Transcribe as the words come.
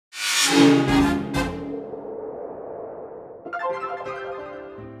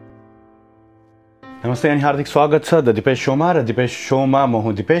नमस्ते अनि हार्दिक स्वागत छ द दिपेश शोमा र दिपेश शोमा म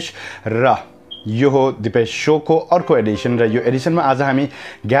हुँ दिपेश र यो हो दिपेश शोको अर्को एडिसन र यो एडिसनमा आज हामी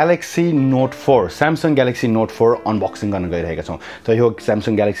galaxy note 4 Samsung galaxy note 4 unboxing गर्न गइरहेका छौं। त यो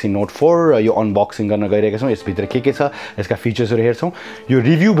स्यामसङ ग्यालेक्सी नोट 4 र यो अनबक्सिङ गर्न गइरहेका छौं। यसभित्र के छ यसका फिचर्सहरु हेर्छौं। यो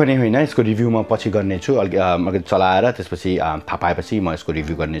रिभ्यू भने होइन, यसको रिभ्यू म पछि गर्ने छु। अलिकति चलाएर त्यसपछि थाहा पाएपछि म यसको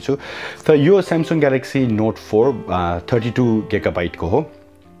रिभ्यू गर्ने छु। त यो स्यामसङ ग्यालेक्सी नोट 4 32 गिगाबाइटको हो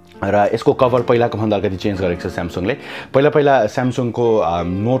र यसको कभर पहिलाको भन्दा अलिकति चेन्ज गरेको छ स्यामसङले। पहिला स्यामसङको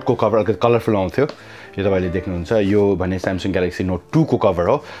नोटको कभर अलिकति कलरफुल आउँथ्यो। यो तपाईले देख्नुहुन्छ, यो भने स्यामसङ ग्यालेक्सी नोट 2 को कभर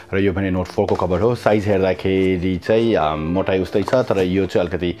हो र यो भने नोट 4 को कभर हो। साइज हेर्दाखेरि चाहिँ मोटाइ उस्तै छ, तर यो चाहिँ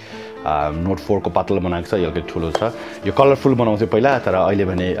अलिकति नोट 4 को पातलो बनाएको छ, यो अलिकति ठुलो छ। यो कलरफुल बनाउँथ्यो पहिला, तर अहिले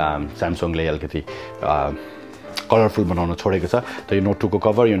भने स्यामसङले अलिकति कलरफुल बनाउन छोडेको छ। त यो नोट 2 को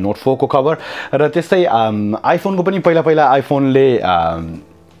कभर, यो नोट 4 को कभर र त्यस्तै आइफोनको पनि पहिला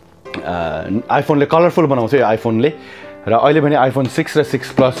आइफोनले कलरफुल बनाउँथ्यो आइफोनले, र अहिले भने आइफोन 6 र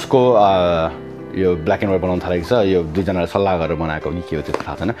 6 प्लस को यो ब्ल्याक एन्ड व्हाइट बनाउन थालेको छ। यो दुईजनाले सल्लाह गरेर बनाएको कि के हो त्यो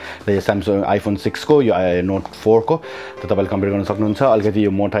थाहा छैन। र यो स्यामसङ आइफोन 6 को, यो नोट 4 को त तपाईले कम्पेयर गर्न सक्नुहुन्छ। अलिकति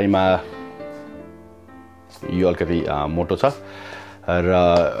यो मोटाइमा यो अलिकति मोटो छ र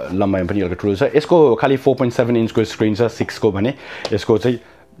लम्बाइमा पनि अलिकति ठुलो छ। यसको खाली 4.7 इन्चको स्क्रिन छ 6 को भने, यसको चाहिँ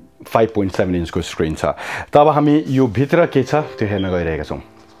 5.7 इन्चको स्क्रिन छ। तब हामी यो भित्र के छ त्यो हेर्न गइरहेका छौं।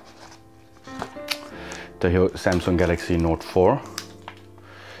 त यो स्यामसङ ग्यालेक्सी नोट 4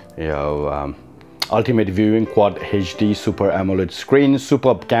 यो ultimate viewing quad HD super AMOLED screen,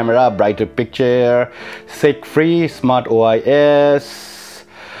 super camera, brighter picture, सेक free, smart OIS,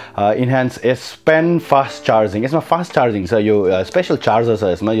 enhance S pain, fast charging. यसमा फास्ट चार्जिङ छ, यो स्पेशल चार्जर छ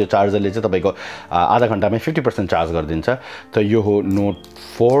यसमा। यो चार्जरले चाहिँ तपाईको आधा घण्टामै 50% चार्ज गरिदिन्छ। त यो हो नोट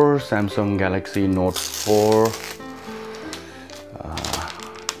 4 स्यामसङ ग्यालेक्सी नोट 4।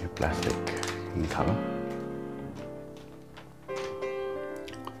 यो प्लास्टिक निकालौँ।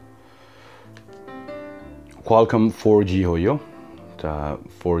 क्वालकम 4G हो यो, त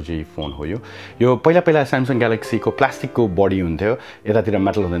 4G फोन हो यो। यो पहिला स्यामसङ ग्यालेक्सीको प्लास्टिकको बडी हुन्थ्यो, यतातिर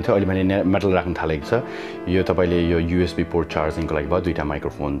मेटल हुन्थ्यो, अहिले भने मेटल राख्न थालेको छ। यो तपाईले यो USB पोर्ट चार्जिङको लागि भयो, दुईटा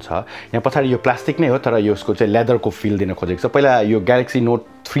माइक्रोफोन छ। यहाँ पछाडि यो प्लास्टिक नै हो, तर यसको चाहिँ लेदरको फिल दिन खोजेको छ। पहिला यो ग्यालेक्सी नोट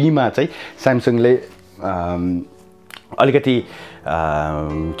 3 मा चाहिँ स्यामसङले अलिकति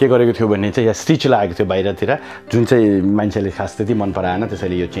के गरेको थियो भने चाहिँ यहाँ स्टिच लागेको थियो बाहिरतिर, जुन चाहिँ मान्छेले खास त्यति मन पराएन,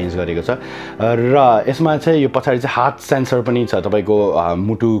 त्यसैले यो चेन्ज गरेको छ। र यसमा चाहिँ यो पछाडि चाहिँ हार्ट सेन्सर पनि छ। तपाईको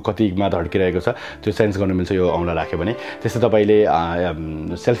मुटु कतिमा धड्किरहेको छ त्यो सेन्स गर्न मिल्छ यो औँला राख्यो भने। त्यस्तै तपाईले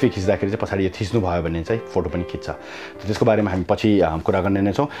सेल्फी खिच्दाखेरि चाहिँ पछाडि यो थिच्नु भयो भने चाहिँ फोटो पनि खिच्छ। त्यसको बारेमा हामी पछि कुरा गर्ने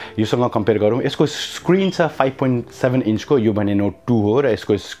नै छौँ। योसँग कम्पेयर गरौँ। यसको स्क्रिन छ 5.7 इन्चको, यो भने नोट 2 हो, र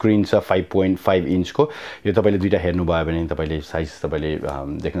यसको स्क्रिन छ 5.5 इन्चको। यो तपाईले दुईटा हेर्नु भयो भने तपाईले साइज तपाईले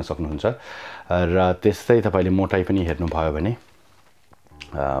देख्न सक्नुहुन्छ। र त्यस्तै तपाईले मोटाइ पनि हेर्नु भयो भने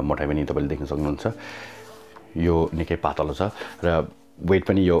मोटाइ पनि तपाईले देख्न सक्नुहुन्छ। यो निकै पातलो छ र वेट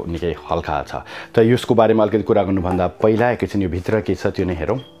पनि यो निकै हल्का छ। त यसको बारेमा अलिकति कुरा गर्नुभन्दा पहिला एकैछिन यो भित्र के छ त्यो नै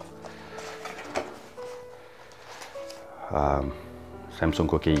हेरौँ।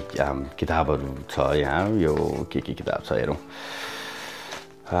 स्यामसङको केही किताबहरू छ यहाँ। यो के किताब छ हेरौँ।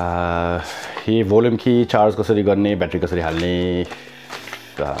 ये भोल्युम की, चार्ज कसरी गर्ने, ब्याट्री कसरी हाल्ने,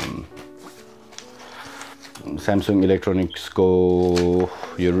 स्यामसङ इलेक्ट्रोनिक्सको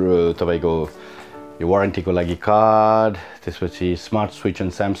यो तपाईको यो वारेन्टीको लागि कार्ड, त्यसपछि स्मार्ट स्विच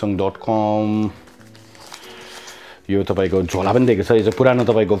एन्ड samsung.com। यो तपाईको झोला पनि दिएको छ। यो चाहिँ पुरानो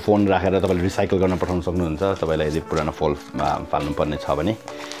तपाईको फोन राखेर तपाईले रिसाइकल गर्न पठाउन सक्नुहुन्छ। तपाईलाई यदि पुरानो फोन फाल्नु पर्ने छ भने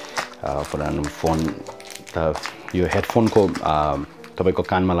पुरानो फोन। त यो हेडफोनको तपाईको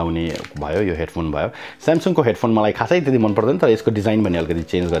कानमा लाउने भयो, यो हेडफोन भयो। स्यामसङको हेडफोन मलाई खासै त्यति मन पर्दैन, तर यसको डिजाइन पनि अलिकति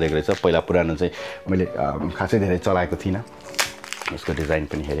चेन्ज गरेको रहेछ। पहिला पुरानो चाहिँ मैले खासै धेरै चलाएको थिइनँ। यसको डिजाइन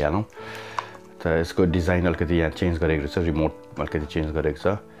पनि हेरिहालौँ। त यसको डिजाइन अलिकति यहाँ चेन्ज गरेको रहेछ, रिमोट अलिकति चेन्ज गरेको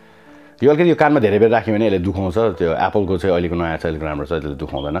छ। यो अलिकति यो कानमा धेरै बेर राख्यो भने यसले दुखाउँछ। त्यो एप्पलको चाहिँ अहिलेको नयाँ छ, अलिक राम्रो छ, त्यसले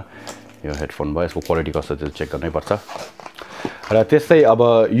दुखाउँदैन। यो हेडफोन भयो, यसको क्वालिटी कस्तो त्यो चेक गर्नै पर्छ। र त्यस्तै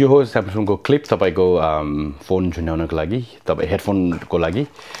अब यो हो स्यामसङको क्लिप तपाईको फोन झुन्ड्याउनको लागि, तपाईँ हेडफोनको लागि।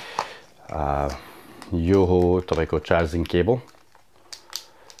 यो हो तपाईको चार्जिङ केबल।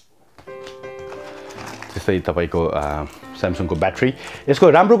 त्यस्तै तपाईको स्यामसङको ब्याट्री। यसको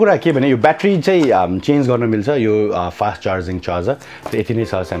राम्रो कुरा के भने यो ब्याट्री चाहिँ चेन्ज गर्न मिल्छ। यो फास्ट चार्जिङ चार्जर। त यति नै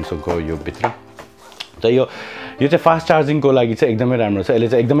छ स्यामसङको यो भित्र। त यो यो चाहिँ फास्ट चार्जिङको लागि चाहिँ एकदमै राम्रो छ यसले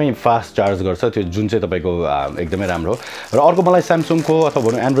चाहिँ एकदमै फास्ट चार्ज गर्छ त्यो जुन चाहिँ तपाईको एकदमै राम्रो र अर्को मलाई स्यामसङको अथवा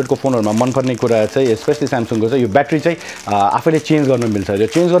भनौँ एन्ड्रोइडको फोनहरुमा मन पर्ने कुरा चाहिँ स्पेशली स्यामसङको चाहिँ यो ब्याट्री चाहिँ आफैले चेन्ज गर्न मिल्छ यो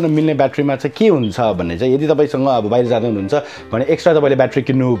चेन्ज गर्न मिल्ने ब्याट्रीमा चाहिँ के हुन्छ भन्ने चाहिँ यदि तपाईसँग अब बाहिर जाँदै हुनुहुन्छ भने एक्स्ट्रा तपाईले ब्याट्री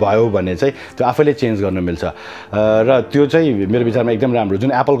किन्नु भयो भने चाहिँ त्यो आफैले चेन्ज गर्न मिल्छ र त्यो चाहिँ मेरो विचारमा एकदम राम्रो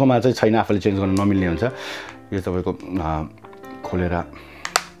जुन एप्पलकोमा चाहिँ छैन आफैले चेन्ज गर्न नमिल्ने हुन्छ यो तपाईको खोलेर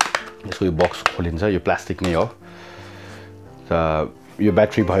यसको यो बक्स खोलिन्छ यो प्लास्टिक नै हो यो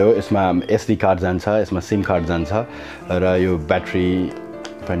ब्याट्री भयो यसमा एसडी कार्ड जान्छ यसमा सिम कार्ड जान्छ र यो ब्याट्री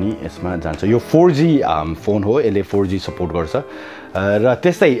पनि यसमा जान्छ यो 4G फोन हो यसले 4G सपोर्ट गर्छ र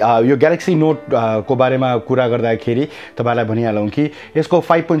त्यस्तै यो ग्यालेक्सी नोट को बारेमा कुरा गर्दाखेरि तपाईलाई भनिहालौं कि यसको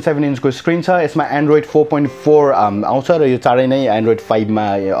 5.7 इन्चको स्क्रिन छ यसमा एन्ड्रोइड 4.4 आउँछ र यो चाँडै नै एन्ड्रोइड 5 मा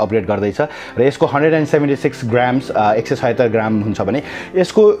अपग्रेड गर्दैछ र यसको 176 ग्राम्स 176 ग्राम हुन्छ भने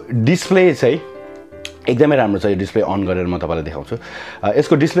यसको डिस्प्ले चाहिँ एकदमै राम्रो छ यो डिस्प्ले अन गरेर म तपाईलाई देखाउँछु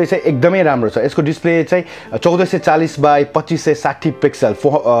यसको डिस्प्ले चाहिँ एकदमै राम्रो छ यसको डिस्प्ले चाहिँ 1440 बाइ 2560 पिक्सल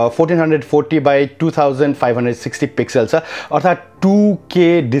 1440 बाइ 2560 पिक्सल छ अर्थात् 2K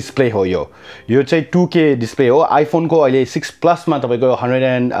डिस्प्ले हो यो चाहिँ 2K डिस्प्ले हो आइफोनको अहिले 6 प्लस मा तपाईको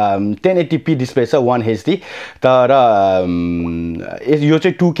 1080p डिस्प्ले छ 1HD तर यो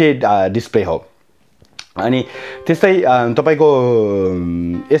चाहिँ 2K डिस्प्ले हो अनि त्यस्तै तपाईको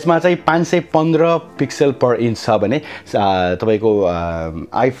यसमा चाहिँ 515 पिक्सल पर इन्च छ भने तपाईको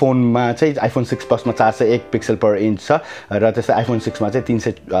आइफोनमा चाहिँ आइफोन 6 प्लस मा 401 पिक्सल पर इन्च छ र त्यस्तै आइफोन 6 मा चाहिँ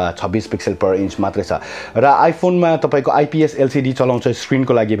 326 पिक्सल पर इन्च मात्रै छ र आइफोनमा तपाईको आइपीएस एलसीडी चलाउँछ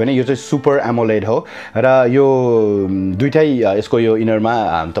स्क्रिनको लागि भने यो चाहिँ सुपर एमोलेड हो र यो दुईटै यसको यो इनरमा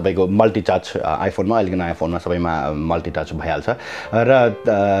तपाईको मल्टी टच आइफोनमा अहिलेको नयाँ फोनमा सबैमा मल्टी टच भइहाल्छ र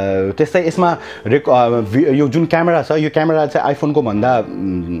त्यस्तै यसमा यो जुन क्यामेरा छ यो क्यामेरा चाहिँ आइफोनको भन्दा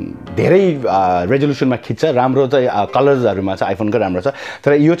धेरै रेजोल्युसनमा खिच्छ राम्रो चाहिँ कलर्सहरुमा चाहिँ आइफोनको राम्रो छ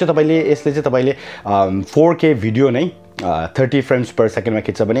तर यो चाहिँ तपाईले यसले चाहिँ तपाईले 4K भिडियो नै 30 फ्रेम्स पर सेकेन्डमा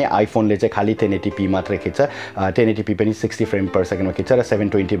खिच्छ भने आइफोनले चाहिँ खाली 1080p मात्रै खिच्छ 1080p पनि 60 फ्रेम पर सेकेन्डमा खिच्छ र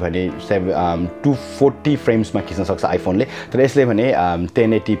 720 भने 240 फ्रेम्समा खिच्न सक्छ आइफोनले तर यसले भने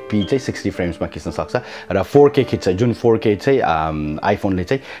 1080p चाहिँ 60 फ्रेम्समा खिच्न सक्छ र 4K खिच्छ जुन 4K चाहिँ आइफोनले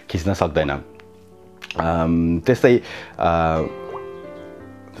चाहिँ खिच्न सक्दैन त्यस्तै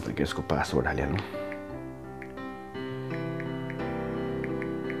तपाईको यसको पासवर्ड हालिहाल्नु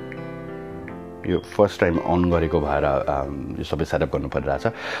यो फर्स्ट टाइम अन गरेको भएर यो सबै सेटअप गर्नु परिरहेछ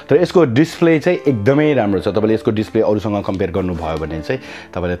तर यसको डिस्प्ले चाहिँ एकदमै राम्रो छ तपाईले यसको डिस्प्ले अरूसँग कम्पेयर गर्नुभयो भने चाहिँ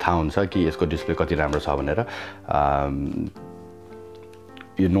तपाईलाई थाहा हुन्छ कि यसको डिस्प्ले कति राम्रो छ भनेर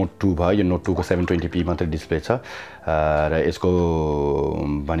यो नोट 2 भयो यो नोट 2 को 720p मात्र डिस्प्ले छ र यसको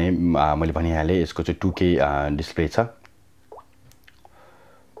भने मैले भनिहाले यसको चाहिँ 2K डिस्प्ले छ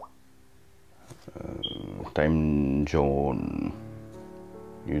time John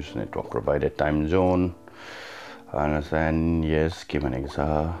use network provided time John understand यस के भनेको छ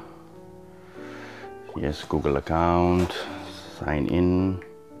यस गुगल अकाउन्ट साइन इन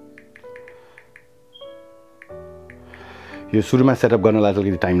यो सुरुमा सेटअप गर्नलाई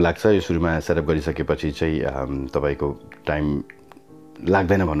अलिकति टाइम लाग्छ यो सुरुमा सेटअप गरिसकेपछि चाहिँ तपाईको टाइम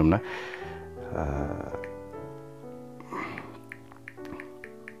लाग्दैन भनौं न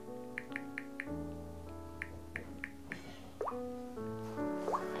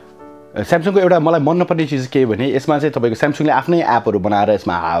स्यामसङको एउटा मलाई मन नपर्ने चीज के भने यसमा चाहिँ तपाईको स्यामसङले आफ्नै एपहरु बनाएर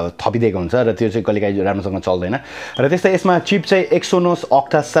यसमा थपिदिएको हुन्छ र त्यो चाहिँ कहिलेकाहीँ राम्रोसँग चल्दैन र त्यस्तै यसमा चिप चाहिँ Exynos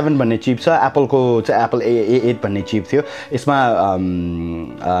Octa 7 भन्ने चिप छ एप्पलको चाहिँ एप्पल A8 भन्ने चिप थियो यसमा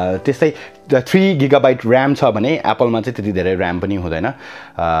त्यस्तै 3 GB र्याम छ भने एप्पलमा चाहिँ त्यति धेरै र्याम पनि हुँदैन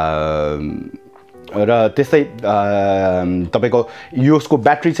र त्यस्तै तपाईको यसको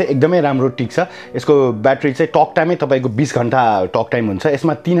ब्याट्री चाहिँ एकदमै राम्रो टिक्छ यसको ब्याट्री चाहिँ टक टाइमै तपाईको 20 घण्टा टक टाइम हुन्छ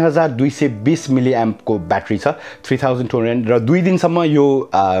यसमा 3220 मिली एम्प को ब्याट्री छ 3200 र 2 दिनसम्म यो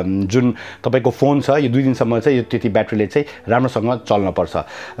जुन तपाईको फोन छ यो 2 दिनसम्म चाहिँ यो त्यति ब्याट्रीले चाहिँ राम्रोसँग चल्न पर्छ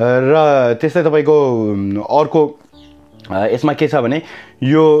र त्यस्तै तपाईको अर्को यसमा के छ भने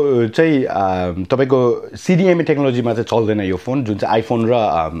यो चाहिँ तपाईको CDMA टेक्नोलोजीमा चाहिँ चल्दैन यो फोन जुन चाहिँ आइफोन र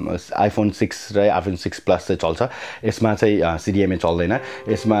आइफोन 6 र आइफोन 6 प्लस चाहिँ चल्छ यसमा चाहिँ CDMA चल्दैन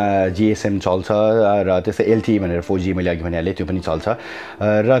यसमा GSM चल्छ र त्यसै LTE भनेर 4G मैले अघि भनिहालेँ त्यो पनि चल्छ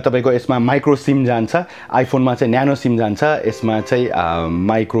र तपाईको यसमा माइक्रो सिम जान्छ आइफोनमा चाहिँ न्यानो सिम जान्छ यसमा चाहिँ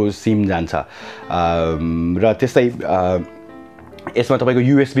माइक्रो सिम जान्छ र त्यस्तै यसमा तपाईको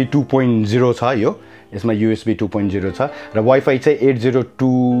USB 2.0 छ यो यसमा USB 2.0 छ र वाइफाई चाहिँ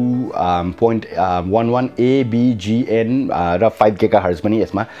 802.11 ABGN र 5 GHz पनि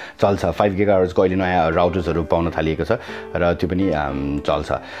यसमा चल्छ 5 GHz को अहिले नयाँ राउटर्सहरु पाउन थालिएको छ र त्यो पनि चल्छ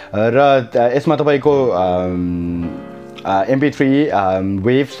र यसमा तपाईको MP3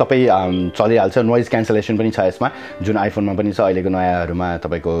 वेभ सबै चलिहाल्छ नोइज क्यान्सलेसन पनि छ यसमा जुन आइफोनमा पनि छ अहिलेको नयाँहरुमा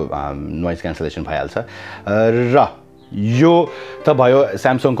तपाईको नोइज क्यान्सलेसन भइहाल्छ र यो त भयो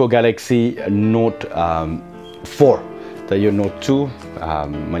स्यामसङको ग्यालेक्सी नोट 4 त यो नोट 2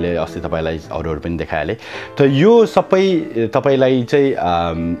 मैले अस्ति तपाईलाई अरूहरु पनि देखाएँ त यो सबै तपाईलाई चाहिँ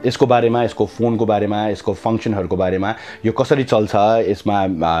यसको बारेमा यसको फोनको बारेमा यसको फंक्सनहरुको बारेमा यो कसरी चल्छ यसमा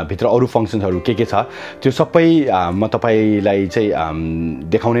भित्र अरु फंक्सनहरु के छ त्यो सबै म तपाईलाई चाहिँ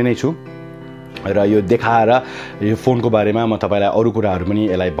देखाउने नै छु र यो देखाएर यो फोनको बारेमा म तपाईलाई अरु कुराहरु पनि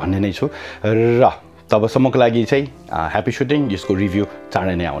यसलाई भन्ने नै छु र तबसम्मको लागि चाहिँ ह्यापी शुटिङ यसको रिभ्यु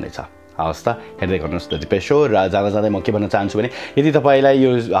चाँडै नै आउने छ हवस् त हेर्दै गर्नुस् द दिपेश शो र जाँदा म के भन्न चाहन्छु भने यदि तपाईलाई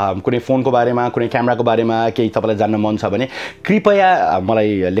यो कुनै फोनको बारेमा कुनै क्यामेराको बारेमा केही तपाईलाई जान्न मन छ भने कृपया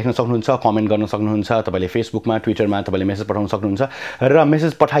मलाई लेख्न सक्नुहुन्छ कमेन्ट गर्न सक्नुहुन्छ तपाईले फेसबुकमा ट्विटरमा तपाईले मेसेज पठाउन सक्नुहुन्छ र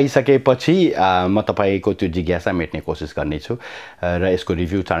मेसेज पठाइसकेपछि म तपाईको त्यो जिज्ञासा मेट्ने कोसिस गर्ने छु र यसको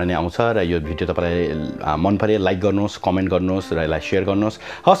रिभ्यु चाँडै नै आउँछ र यो भिडियो तपाईलाई मन परे लाइक गर्नुस् कमेन्ट गर्नुस् र यसलाई शेयर गर्नुस्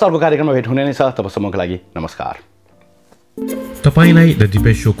हवस् अर्को कार्यक्रममा भेट हुने नै छ तबसम्मको लागि नमस्कार तपाईलाई द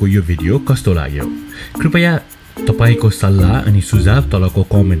दिपेश शो को यो भिडियो कस्तो लाग्यो कृपया तपाईको सल्लाह अनि सुझाव तलको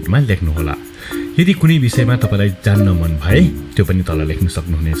कमेन्टमा लेख्नु होला यदि कुनै विषयमा तपाईलाई जान्न मन भए त्यो पनि तल लेख्न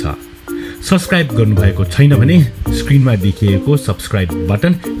सक्नुहुनेछ सब्स्क्राइब गर्नुभएको छैन भने स्क्रिनमा देखिएको सब्स्क्राइब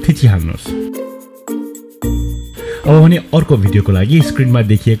बटन थिचिहाल्नुस् अब भने अर्को भिडियोको लागि स्क्रिनमा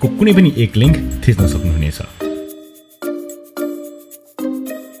देखिएको कुनै पनि एक लिंक थिच्न सक्नुहुनेछ